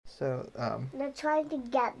So, They're trying to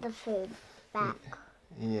get the food back.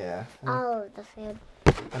 yeah. All of the food.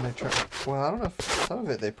 And they're trying. Well, I don't know if some of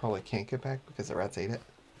it they probably can't get back because the rats ate it.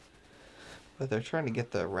 But they're trying to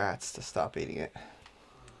get the rats to stop eating it.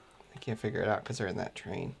 They can't figure it out because they're in that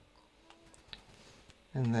train.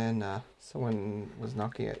 And then someone was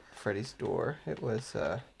knocking at Freddy's door. It was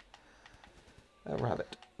a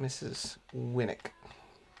rabbit, Mrs. Winnick.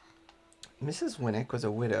 Mrs. Winnick was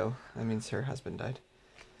a widow. That means her husband died.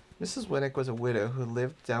 Mrs. Winnick was a widow who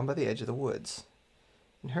lived down by the edge of the woods.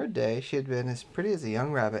 In her day, she had been as pretty as a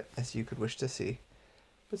young rabbit as you could wish to see.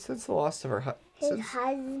 But since the loss of her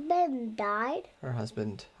husband died? Her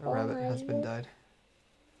husband, her rabbit husband died.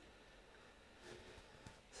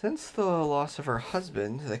 Since the loss of her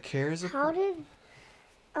husband, the cares of... How did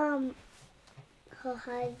her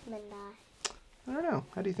husband die? I don't know.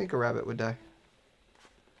 How do you think a rabbit would die?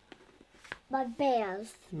 By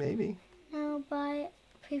bears. Maybe. No, by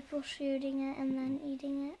people shooting it and then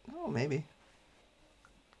eating it. Oh, maybe.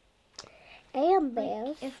 And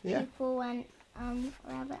bears. If people went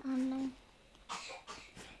rabbit hunting.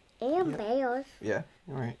 And bears. Yeah,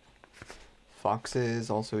 you're right. Foxes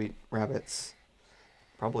also eat rabbits.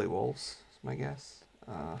 Probably wolves, is my guess.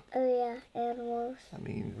 Oh yeah, animals. I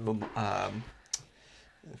mean,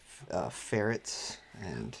 ferrets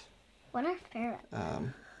and... What are ferrets?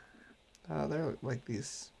 They're like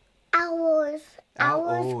these... Owls.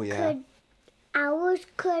 Oh, yeah. Owls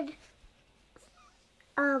could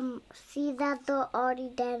see that they're already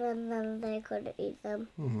dead and then they could eat them.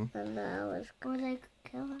 Mm-hmm. And the owls Or they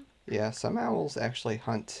could kill them. Yeah, some owls actually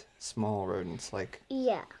hunt small rodents like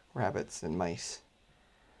rabbits and mice.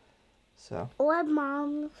 So. Or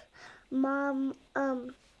mom,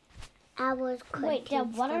 owls could. Wait,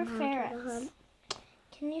 Dad, what are them how to ferrets? hunt.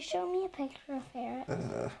 Can you show me a picture of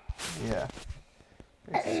ferrets? Yeah.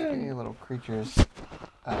 They're skinny little creatures.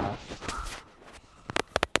 And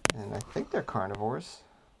I think they're carnivores.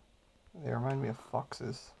 They remind me of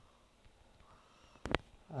foxes.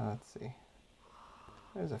 Let's see.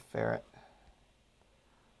 There's a ferret.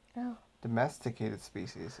 Oh. Domesticated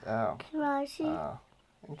species. Oh. Can I see? Oh,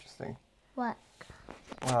 interesting. What?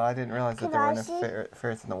 Well, I didn't realize that there were no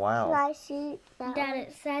ferrets in the wild. Can I see that? Dad,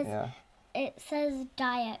 one? it says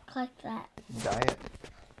diet. Click that. Diet.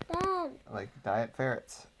 Dad. Like diet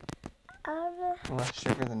ferrets. Um, Less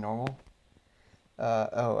sugar than normal.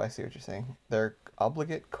 Oh, I see what you're saying. They're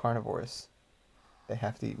obligate carnivores. They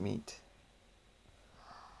have to eat meat.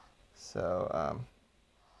 So,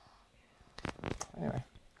 anyway,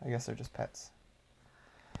 I guess they're just pets.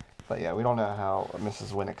 But yeah, we don't know how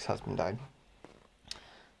Mrs. Winnick's husband died.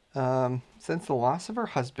 Since the loss of her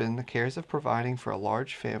husband, the cares of providing for a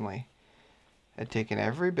large family had taken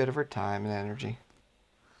every bit of her time and energy.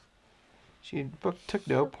 She took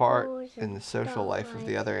no part in the social life of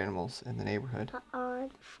the other animals in the neighborhood. on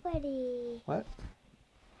Freddy. What?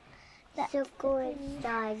 Circle and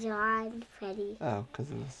stars on Freddy. Oh, because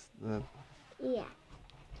of this, the... Yeah.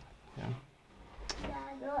 Yeah.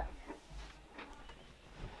 Dad,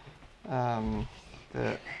 look.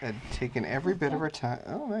 That had taken every bit of her time.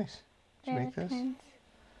 Oh, nice. Did you make this? Pins.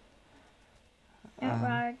 Aunt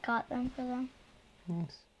Rara got them for them.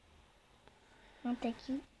 Nice. Aren't they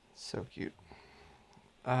cute? So cute.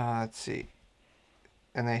 Let's see.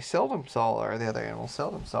 And they seldom saw her, the other animals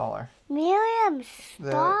seldom saw her. Miriam,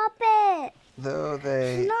 stop it. Though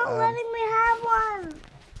they... She's not letting me have one.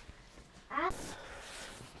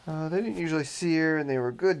 They didn't usually see her, and they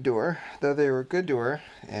were good to her. Though they were good to her,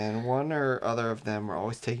 and one or other of them were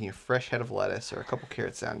always taking a fresh head of lettuce or a couple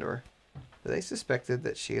carrots down to her. But they suspected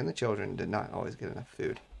that she and the children did not always get enough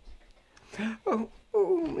food. Oh,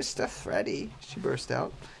 Mr. Freddy, she burst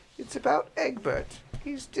out. It's about Egbert.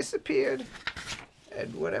 He's disappeared.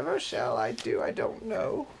 And whatever shall I do, I don't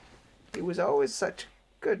know. He was always such a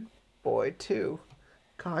good boy, too.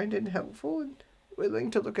 Kind and helpful and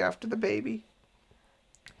willing to look after the baby.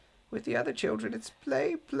 With the other children, it's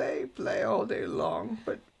play, play, play all day long.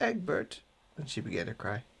 But Egbert... And she began to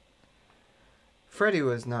cry. Freddy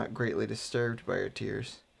was not greatly disturbed by her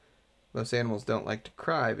tears. Most animals don't like to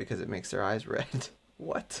cry because it makes their eyes red.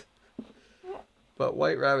 What? But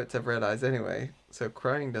white rabbits have red eyes anyway, so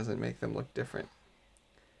crying doesn't make them look different.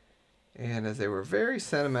 And as they were very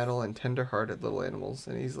sentimental and tender-hearted little animals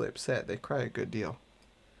and easily upset, they cry a good deal.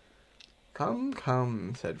 Come,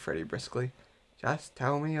 come, said Freddy briskly. Just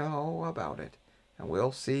tell me all about it, and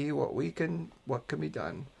we'll see what can be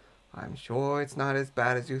done. I'm sure it's not as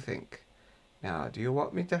bad as you think. Now, do you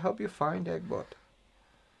want me to help you find Egbert?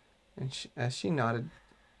 And as she nodded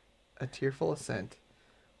a tearful assent,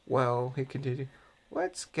 well, he continued,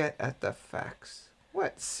 let's get at the facts.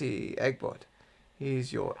 Let's see, Egbert.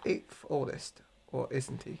 He's your 8th oldest, or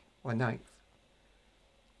isn't he? Or 9th?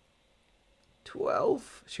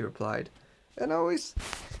 12, she replied. And always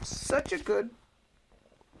such a good